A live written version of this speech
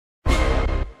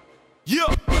Yeah.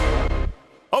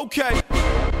 Okay.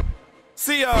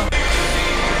 See, there's a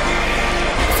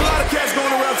lot of cats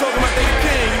going around talking about they the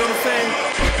king, you know what I'm saying?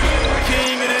 The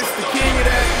king of this, the king of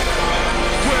that.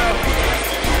 Well,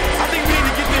 I think we need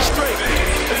to get this straight.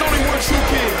 There's only one true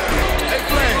king. Hey,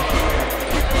 Flame,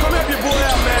 come help your boy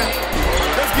out, man.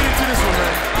 Let's get into this one,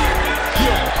 man.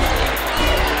 Yeah.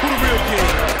 Who the real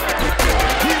king?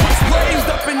 He was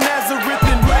raised up in Nazareth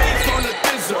and raised on the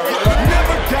desert.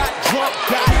 Never got drunk,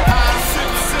 got high, sip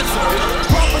scissor.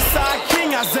 Prophesied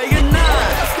King Isaiah 9.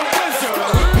 That's the wizard.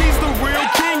 He's the real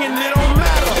king and it don't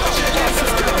matter.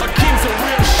 A king's a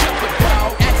real shepherd, dog.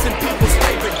 Asking people's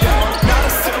favorite, dog. Not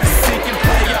a self-seeking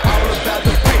player, all about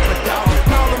the paper, dog.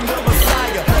 Call him the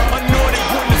Messiah, anointed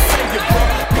one to savior, bro.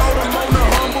 Call him on the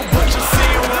humble, but you see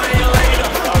him way later.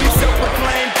 These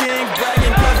self-proclaimed king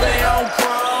bragging cause they on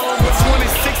chrome. But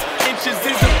 26 inches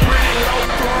is a pretty low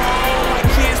throne. Like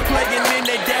kids playing in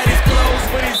their daddy's clothes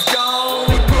when he's gone.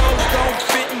 The clothes don't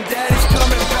fit and daddy's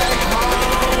coming back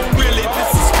home. Really,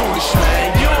 this is foolish, man.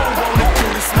 You don't wanna do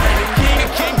this, man. The king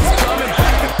of kings is coming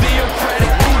back, a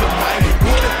theocratic ruler, man.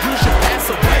 What if you should pass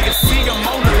away and see him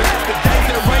on the last of days?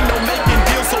 There ain't no making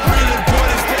deals, so really, what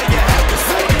is there you have to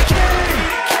say? Who the king?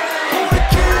 Who the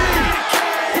king?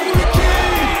 Who the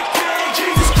king?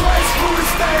 Jesus Christ, rule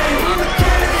this thing. Who the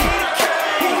king?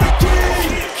 Who the king?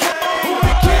 Who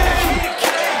the king?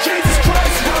 Jesus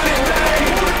Christ, run it down.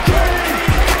 Who the king?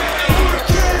 Who the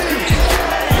king?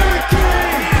 Who the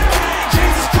king?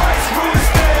 Jesus Christ, rule this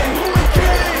thing. Who the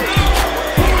king?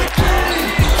 Who the king?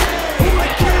 Who the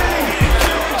king?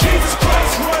 Jesus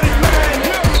Christ, run it, man.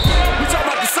 We talking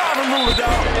about the sovereign ruler,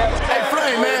 dog. Hey,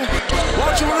 Flame, man. Why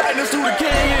don't you enlighten us who the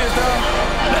king is, dog?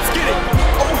 Let's get it.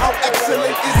 Oh, how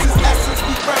excellent is his essence,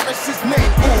 we reverence his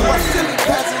name. Ooh, our silly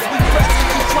peasants, we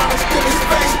presently trying to steal his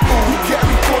fame. Ooh, he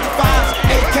carry 45s,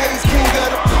 AKs, king of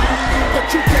the. But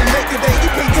you can't make a day, you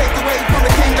can't take away from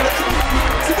the king of the.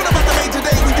 See, what about the major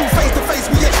day we do face to face,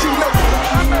 we yes, you know.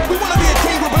 We wanna be a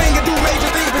king, we're bling and do major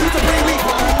things, but who's to bring me?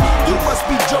 You must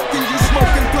be joking, you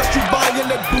smoking, plus you buying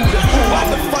that Buddha. Ooh, I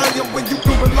defy you when you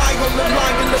can rely on the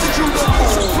lion, the shooter.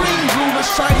 Supreme ruler,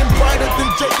 shining brighter than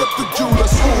Jacob the jeweler.